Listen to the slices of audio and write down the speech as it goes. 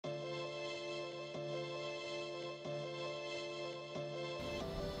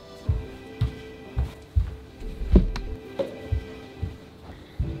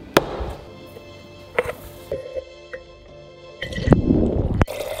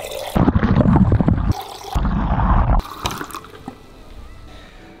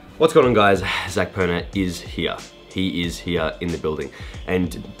What's going on, guys? Zac Perna is here. He is here in the building.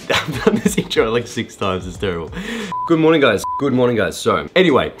 And I've done this intro like 6 times, it's terrible. Good morning, guys. Good morning, guys. So,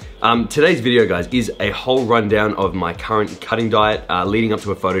 anyway, today's video, guys, is a whole rundown of my current cutting diet leading up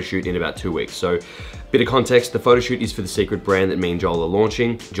to a photo shoot in about 2 weeks. So, bit of context, the photo shoot is for the secret brand that me and Joel are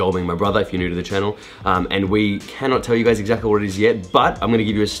launching. Joel being my brother, if you're new to the channel. And we cannot tell you guys exactly what it is yet, but I'm gonna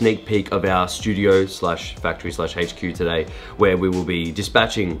give you a sneak peek of our studio slash factory slash HQ today, where we will be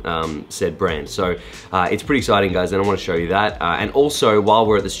dispatching said brand. So it's pretty exciting, guys, and I wanna show you that. And also, while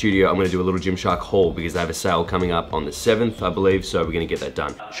we're at the studio, I'm gonna do a little Gymshark haul because they have a sale coming up on the 7th, I believe, so we're gonna get that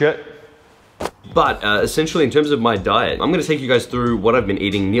done. Shirt. But essentially, in terms of my diet, I'm gonna take you guys through what I've been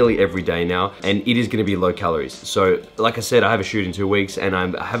eating nearly every day now, and it is gonna be low calories. So, like I said, I have a shoot in 2 weeks, and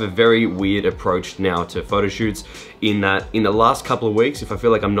I have a very weird approach now to photo shoots in that in the last couple of weeks, if I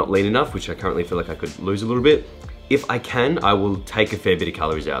feel like I'm not lean enough, which I currently feel like I could lose a little bit, if I can, I will take a fair bit of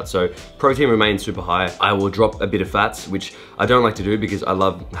calories out. So protein remains super high. I will drop a bit of fats, which I don't like to do because I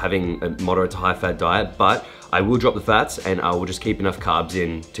love having a moderate to high fat diet, but I will drop the fats and I will just keep enough carbs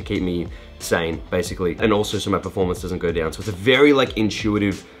in to keep me sane, basically. And also so my performance doesn't go down. So it's a very like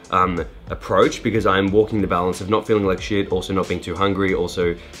intuitive approach because I'm walking the balance of not feeling like shit, also not being too hungry,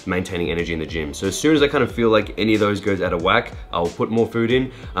 also maintaining energy in the gym. So as soon as I kind of feel like any of those goes out of whack, I'll put more food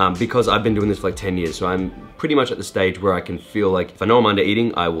in because I've been doing this for like 10 years. So I'm pretty much at the stage where I can feel like if I know I'm under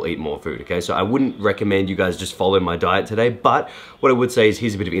eating, I will eat more food, okay? So I wouldn't recommend you guys just follow my diet today, but what I would say is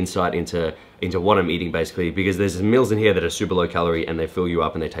here's a bit of insight into what I'm eating basically, because there's meals in here that are super low calorie and they fill you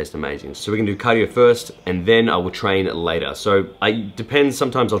up and they taste amazing. So we're gonna do cardio first and then I will train later. So it depends,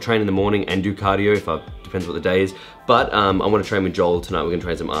 sometimes I'll train in the morning and do cardio depends what the day is. But I wanna train with Joel tonight, we're gonna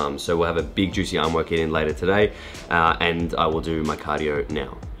train some arms. So we'll have a big juicy arm workout in later today and I will do my cardio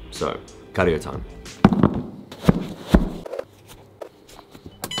now. So, cardio time.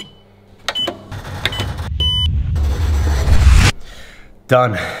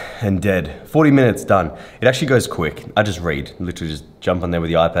 Done and dead. 40 minutes done. It actually goes quick. I just read, literally just jump on there with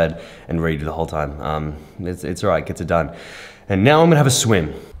the iPad and read the whole time. It's all right, gets it done. And now I'm gonna have a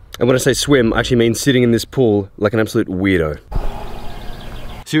swim. And when I say swim, I actually mean sitting in this pool like an absolute weirdo.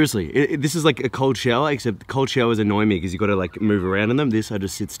 Seriously, this is like a cold shower, except cold showers annoy me because you gotta like move around in them. This, I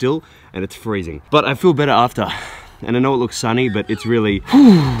just sit still and it's freezing. But I feel better after. And I know it looks sunny, but it's really,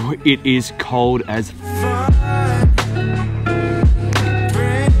 whew, it is cold as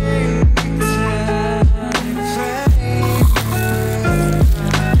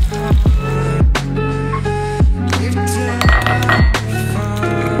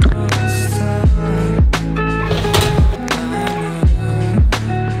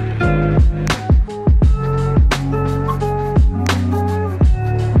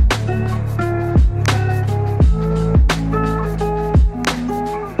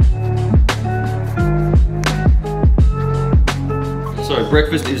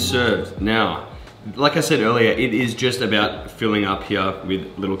breakfast is served. Now, like I said earlier, it is just about filling up here with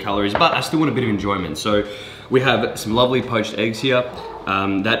little calories, but I still want a bit of enjoyment. So we have some lovely poached eggs here,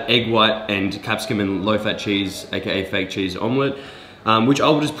 that egg white and capsicum and low-fat cheese, aka fake cheese omelette, which I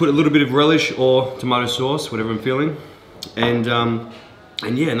will just put a little bit of relish or tomato sauce, whatever I'm feeling, and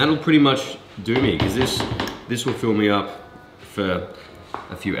yeah, and that'll pretty much do me because this will fill me up for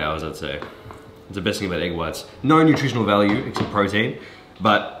a few hours, I'd say. It's the best thing about egg whites. No nutritional value except protein,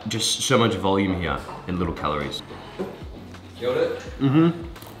 but just so much volume here and little calories. Killed it? Mm-hmm.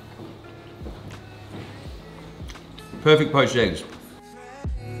 Perfect poached eggs.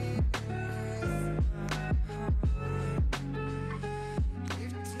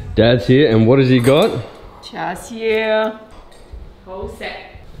 Dad's here, and what has he got? Char siu. Whole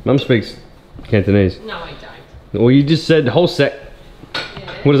set. Mum speaks Cantonese. No, I don't. Well, you just said whole set.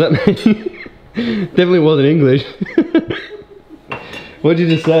 Yeah. What does that mean? Definitely wasn't English. What did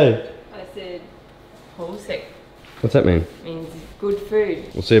you just say? I said whole set. What's that mean? It means good food.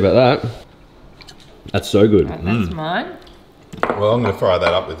 We'll see about that. That's so good. Right, that's mine. Well, I'm going to fry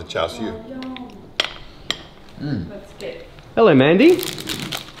that up with the char siu. Let's get. Hello, Mandy.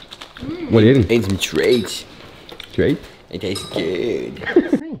 What are you eating? Eating some treats. Treat? It tastes good.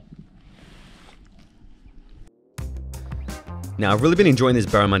 Now, I've really been enjoying this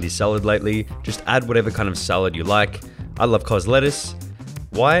barramundi salad lately. Just add whatever kind of salad you like. I love cos lettuce.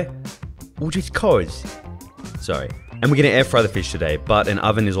 Why? Well, just cos. Sorry. And we're gonna air fry the fish today, but an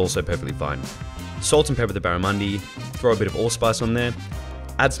oven is also perfectly fine. Salt and pepper the barramundi, throw a bit of allspice on there,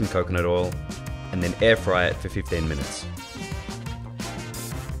 add some coconut oil, and then air fry it for 15 minutes.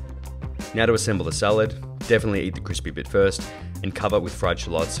 Now to assemble the salad, definitely eat the crispy bit first, and cover with fried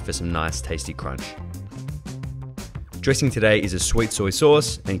shallots for some nice tasty crunch. Dressing today is a sweet soy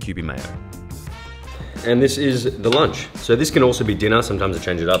sauce and Cubie mayo. And this is the lunch. So this can also be dinner, sometimes I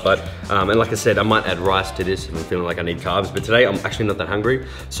change it up, but, and like I said, I might add rice to this if I'm feeling like I need carbs, but today I'm actually not that hungry,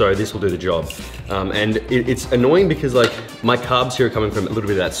 so this will do the job. And it's annoying because like, my carbs here are coming from a little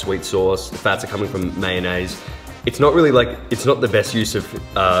bit of that sweet sauce, the fats are coming from mayonnaise. It's not really like, it's not the best use of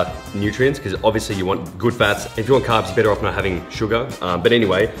nutrients, because obviously you want good fats. If you want carbs, you're better off not having sugar. But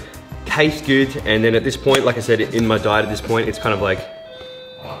anyway, tastes good, and then at this point, like I said, in my diet at this point, it's kind of like,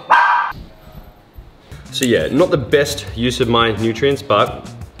 so yeah, not the best use of my nutrients,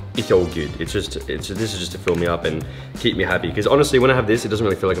 but it's all good. This is just to fill me up and keep me happy. Because honestly, when I have this, it doesn't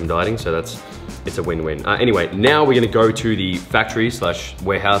really feel like I'm dieting, so it's a win-win. Anyway, now we're gonna go to the factory /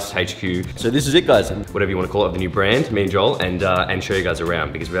 warehouse HQ. So this is it, guys, whatever you wanna call it, the new brand, me and Joel, and show you guys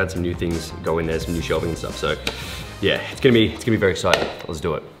around because we had some new things go in there, some new shelving and stuff. So yeah, it's gonna be very exciting. Let's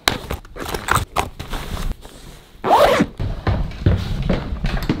do it.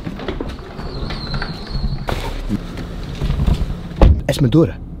 That's my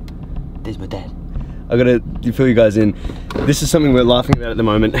daughter. There's my dad. I gotta fill you guys in. This is something we're laughing about at the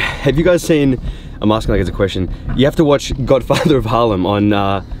moment. Have you guys seen, I'm asking like it's a question, you have to watch Godfather of Harlem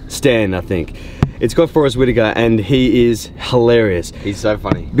on Stan, I think. It's got Forrest Whitaker and he is hilarious. He's so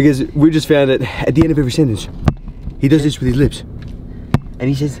funny. Because we just found that at the end of every sentence, he does this with his lips. And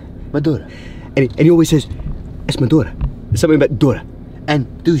he says, my daughter. And he always says, it's my daughter. Something about daughter. And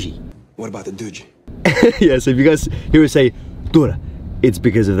Doogie. What about the Doogie? Yeah, so if you guys hear us say, daughter, it's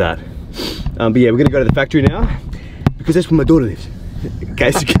because of that. But yeah, we're gonna go to the factory now because that's where my daughter lives.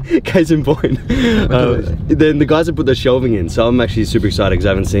 Case in point. Then the guys have put the shelving in, so I'm actually super excited because I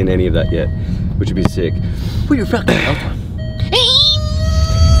haven't seen any of that yet, which would be sick. Put your fucking mouth on.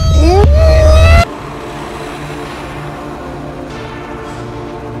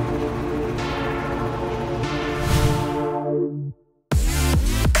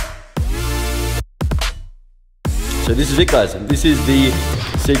 So this is it, guys. This is the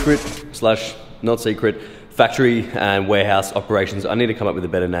secret / not secret factory and warehouse operations. I need to come up with a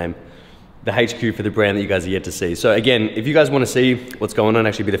better name. The HQ for the brand that you guys are yet to see. So again, if you guys want to see what's going on,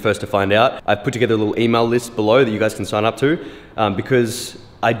 actually be the first to find out, I've put together a little email list below that you guys can sign up to because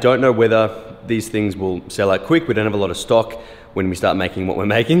I don't know whether these things will sell out quick. We don't have a lot of stock when we start making what we're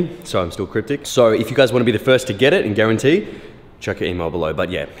making, so I'm still cryptic. So if you guys want to be the first to get it and guarantee, chuck your email below. But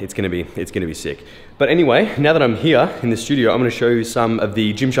yeah, it's gonna be sick. But anyway, now that I'm here in the studio, I'm gonna show you some of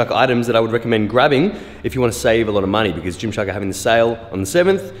the Gymshark items that I would recommend grabbing if you wanna save a lot of money, because Gymshark are having the sale on the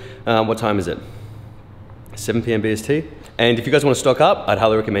 7th. What time is it? 7 p.m. BST. And if you guys wanna stock up, I'd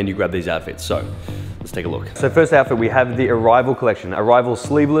highly recommend you grab these outfits. So let's take a look. So first outfit, we have the Arrival collection. Arrival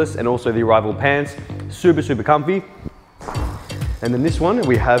sleeveless and also the Arrival pants. Super, super comfy. And then this one,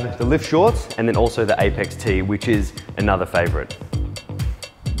 we have the lift shorts and then also the Apex tee, which is another favorite.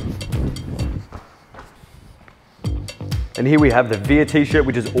 And here we have the Via t-shirt,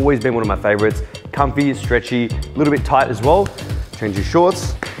 which has always been one of my favorites. Comfy, stretchy, a little bit tight as well. Change your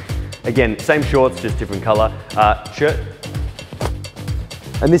shorts. Again, same shorts, just different color shirt.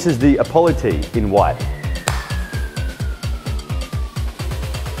 And this is the Apollo tee in white.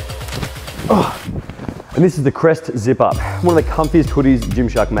 Oh. And this is the Crest Zip Up. One of the comfiest hoodies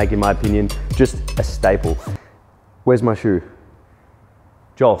Gymshark make, in my opinion. Just a staple. Where's my shoe?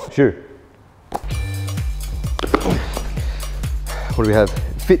 Joel, shoe. What do we have?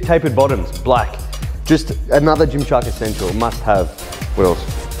 Fit tapered bottoms, black. Just another Gymshark essential, must have. What else?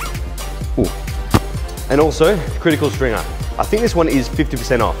 Ooh. And also, critical stringer. I think this one is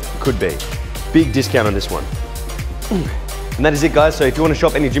 50% off, could be. Big discount on this one. And that is it, guys. So if you want to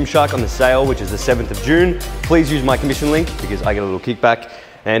shop any Gymshark on the sale, which is the 7th of June, please use my commission link because I get a little kickback.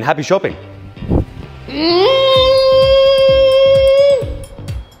 And happy shopping.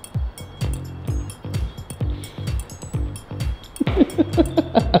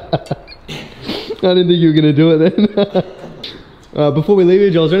 I didn't think you were going to do it then. Before we leave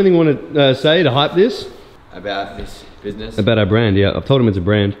here, Joel, is there anything you want to say to hype this? About this business? About our brand, yeah. I've told him it's a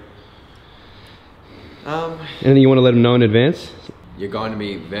brand. Anything you want to let them know in advance? You're going to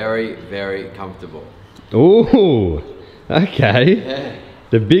be very, very comfortable. Oh, okay. Yeah.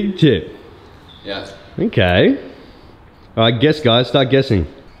 The big tip. Yeah. Okay. All right, guess, guys. Start guessing.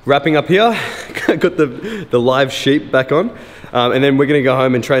 Wrapping up here. Got the live sheep back on. And then we're going to go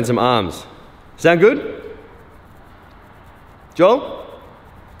home and train some arms. Sound good? Joel?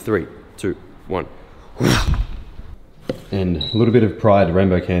 3, 2, 1. And a little bit of Pride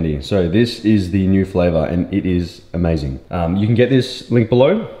rainbow candy. So this is the new flavor and it is amazing. You can get this link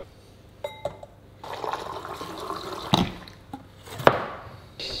below.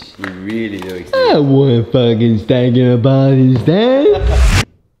 You really do exceed. I want fucking steak in a bath instead.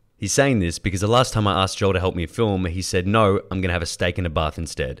 He's saying this because the last time I asked Joel to help me film, he said, no, I'm gonna have a steak in a bath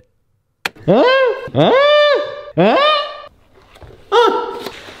instead. Give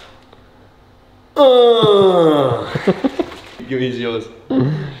me yours.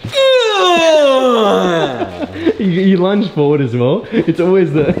 You lunge forward as well. It's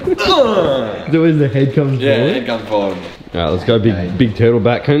always the it's always the head comes forward. Yeah, head comes forward. Alright, let's go big turtle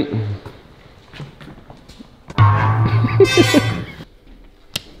back, cunt.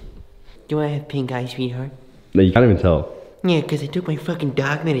 Do I have pink eye, sweetheart? No, you can't even tell. Yeah, because I took my fucking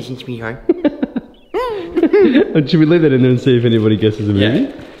dog medicine, sweetheart. Should we leave that in there and see if anybody guesses the movie?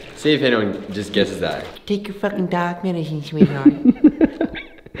 Yeah. See if anyone just guesses that. Take your fucking dog medicine, sweetheart.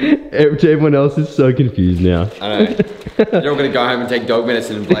 Everyone else is so confused now. I know. You're all gonna go home and take dog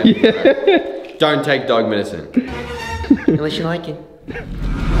medicine and blame me, bro. Don't take dog medicine. Unless you like it.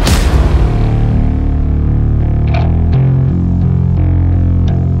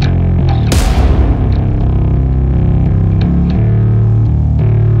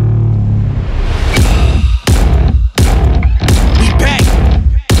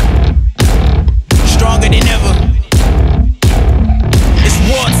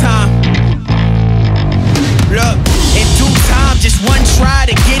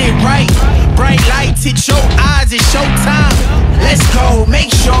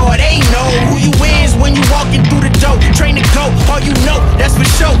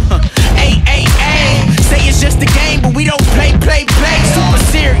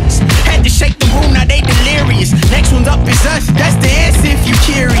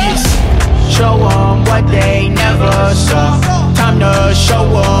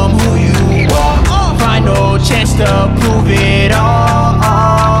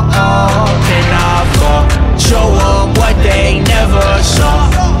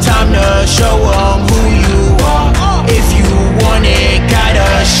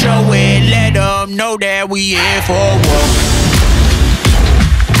 We here for war.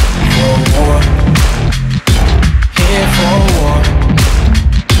 For war. Here for war.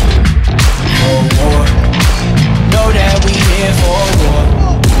 For war. Know that we here for war.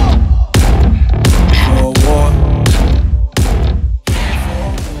 For war.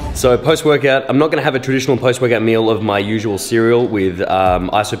 So post-workout, I'm not gonna have a traditional post-workout meal of my usual cereal with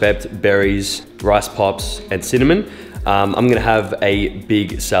isopept, berries, rice pops, and cinnamon. I'm gonna have a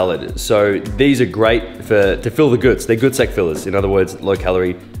big salad. So these are great to fill the goods. They're good sec fillers. In other words, low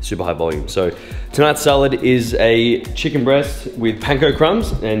calorie, super high volume. So tonight's salad is a chicken breast with panko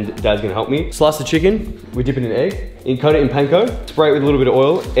crumbs, and Dad's gonna help me. Slice the chicken, we dip it in egg, coat it in panko, spray it with a little bit of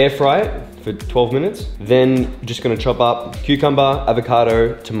oil, air fry it for 12 minutes. Then just gonna chop up cucumber,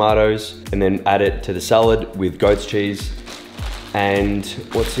 avocado, tomatoes, and then add it to the salad with goat's cheese. And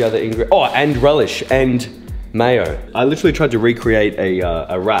what's the other ingredient? Oh, and relish and mayo. I literally tried to recreate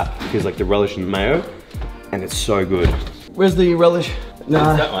a wrap because like the relish and the mayo, and it's so good. Where's the relish?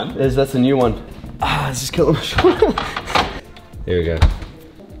 Nah, that one? That's the new one. Ah, this is killing my shoulder. Here we go.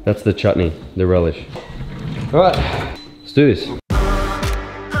 That's the chutney, the relish. All right, let's do this.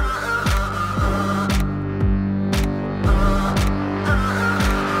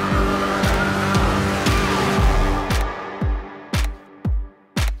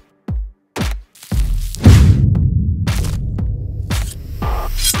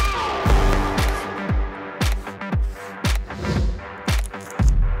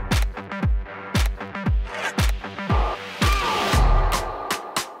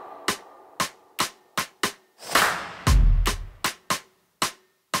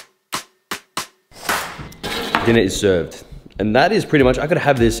 Dinner is served. And that is pretty much, I could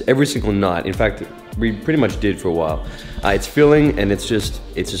have this every single night. In fact, we pretty much did for a while. It's filling and it's just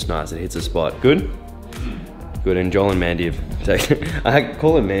nice. It hits a spot. Good? Good, and Joel and Mandy have taken, I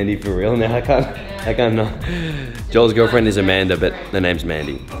call her Mandy for real now. I can't not. Joel's girlfriend is Amanda, but the name's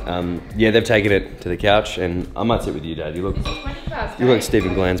Mandy. Yeah, they've taken it to the couch, and I might sit with you, Dad. You look like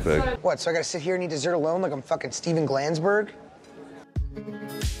Steven Glansberg. What, so I gotta sit here and eat dessert alone like I'm fucking Steven Glansberg?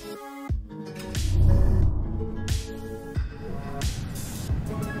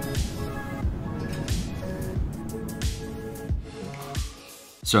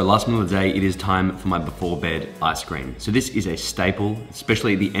 So last meal of the day, it is time for my before bed ice cream. So this is a staple,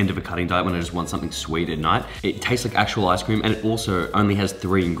 especially at the end of a cutting diet when I just want something sweet at night. It tastes like actual ice cream, and it also only has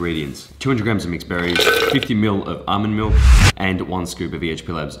 3 ingredients. 200 grams of mixed berries, 50 ml of almond milk, and 1 scoop of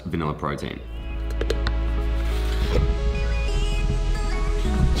VHP Labs vanilla protein.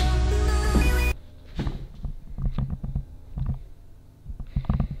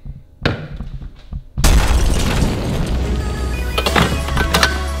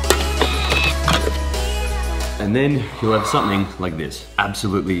 And then you'll have something like this.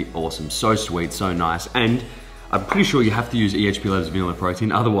 Absolutely awesome, so sweet, so nice. And I'm pretty sure you have to use EHP Labs vanilla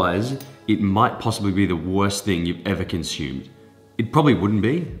protein, otherwise it might possibly be the worst thing you've ever consumed. It probably wouldn't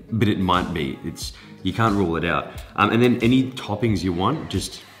be, but it might be. You can't rule it out. And then any toppings you want,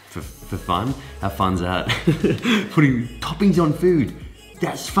 just for fun. How fun's that? Putting toppings on food,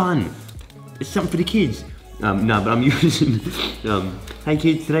 that's fun. It's something for the kids. No, but I'm using, hey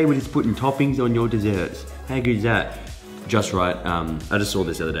kids, today we're just putting toppings on your desserts. How good is that? Just right. I just saw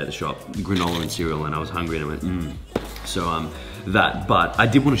this the other day at the shop, granola and cereal, and I was hungry and I went, So that, but I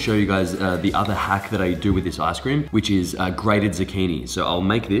did want to show you guys the other hack that I do with this ice cream, which is grated zucchini. So I'll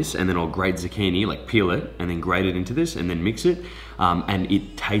make this and then I'll grate zucchini, like peel it and then grate it into this and then mix it. And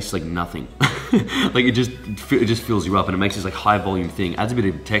it tastes like nothing. Like it just fills you up and it makes this like high volume thing, adds a bit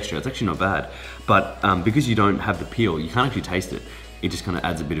of texture. It's actually not bad. But because you don't have the peel, you can't actually taste it. It just kind of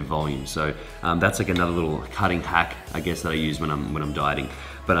adds a bit of volume. So that's like another little cutting hack, I guess, that I use when I'm dieting.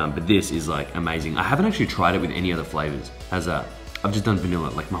 But this is like amazing. I haven't actually tried it with any other flavors. How's that? I've just done vanilla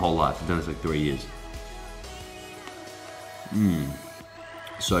like my whole life. I've done this like 3 years.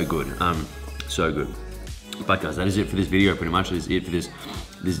 So good. So good. But guys, that is it for this video pretty much. That is it for this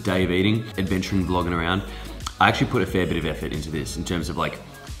day of eating, adventuring, vlogging around. I actually put a fair bit of effort into this in terms of like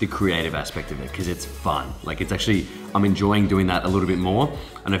the creative aspect of it, because it's fun. Like it's actually, I'm enjoying doing that a little bit more.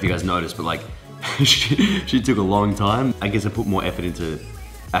 I don't know if you guys noticed, but like she took a long time. I guess I put more effort into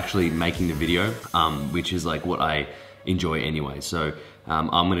actually making the video, which is like what I enjoy anyway. So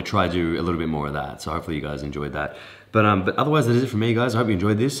I'm gonna try to do a little bit more of that. So hopefully you guys enjoyed that. But otherwise that is it for me, guys. I hope you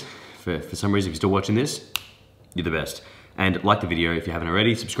enjoyed this. For some reason, if you're still watching this, you're the best. And like the video if you haven't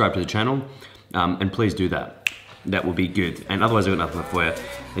already, subscribe to the channel, and please do that. That will be good. And otherwise I've got nothing left for you,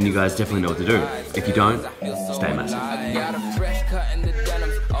 and you guys definitely know what to do. If you don't, stay massive. I got a fresh cut in the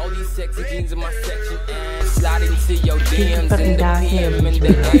denims, all these sexy jeans in my section, and slide into your DMs in the PM and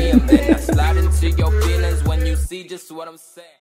the AM, then I slide into your feelings when you see just what I'm saying.